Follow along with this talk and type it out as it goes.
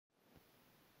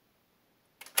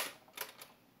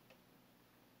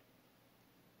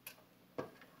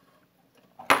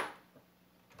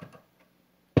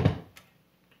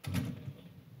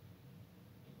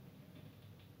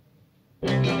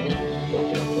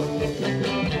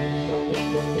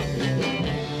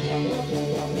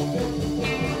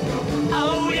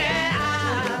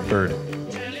Bird.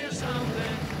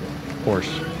 Horse.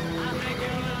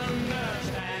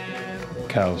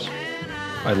 Cows.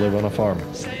 I live on a farm.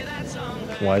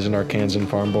 Why isn't our Kansan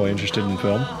farm boy interested in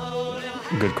film?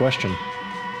 Good question.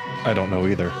 I don't know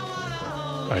either.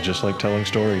 I just like telling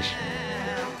stories.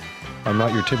 I'm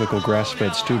not your typical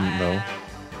grass-fed student, though.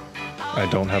 I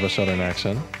don't have a southern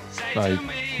accent. I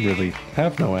really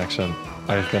have no accent.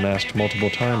 I've been asked multiple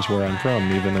times where I'm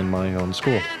from, even in my own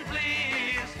school.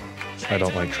 I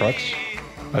don't like trucks.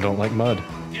 I don't like mud.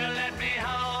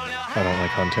 I don't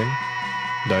like hunting.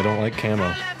 And I don't like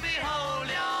camo.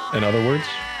 In other words,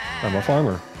 I'm a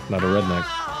farmer, not a redneck.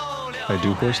 I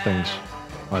do horse things.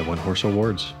 I win horse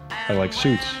awards. I like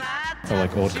suits. I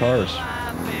like old cars.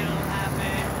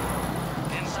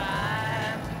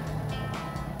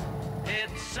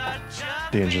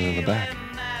 The engine's in the back.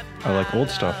 I like old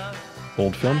stuff.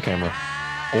 Old film camera.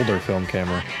 Older film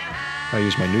camera. I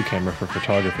use my new camera for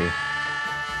photography.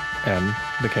 And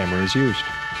the camera is used.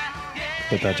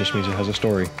 But that just means it has a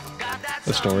story.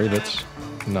 A story that's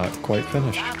not quite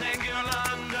finished.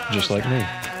 Just like me.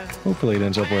 Hopefully it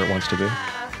ends up where it wants to be.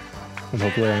 And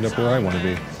hopefully I end up where I want to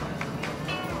be.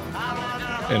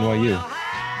 NYU.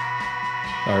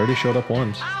 I already showed up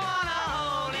once.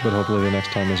 But hopefully the next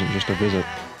time isn't just a visit.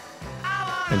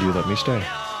 And you let me stay.